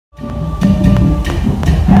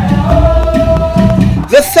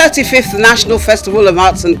35th National Festival of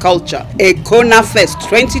Arts and Culture, EKO NAFEST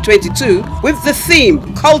 2022, with the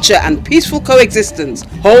theme Culture and Peaceful Coexistence,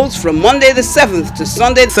 holds from Monday the 7th to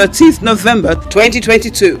Sunday 13th November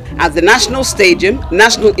 2022 at the National Stadium,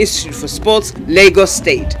 National Institute for Sports, Lagos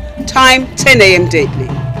State. Time 10 a.m. daily.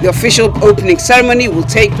 The official opening ceremony will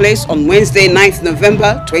take place on Wednesday 9th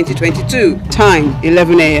November 2022. Time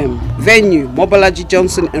 11 a.m. Venue Mobolaji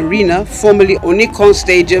Johnson Arena, formerly Onikon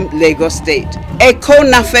Stadium, Lagos State. EKO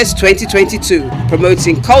NAFEST 2022,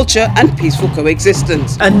 promoting culture and peaceful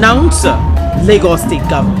coexistence. Announcer, Lagos State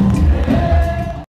Government.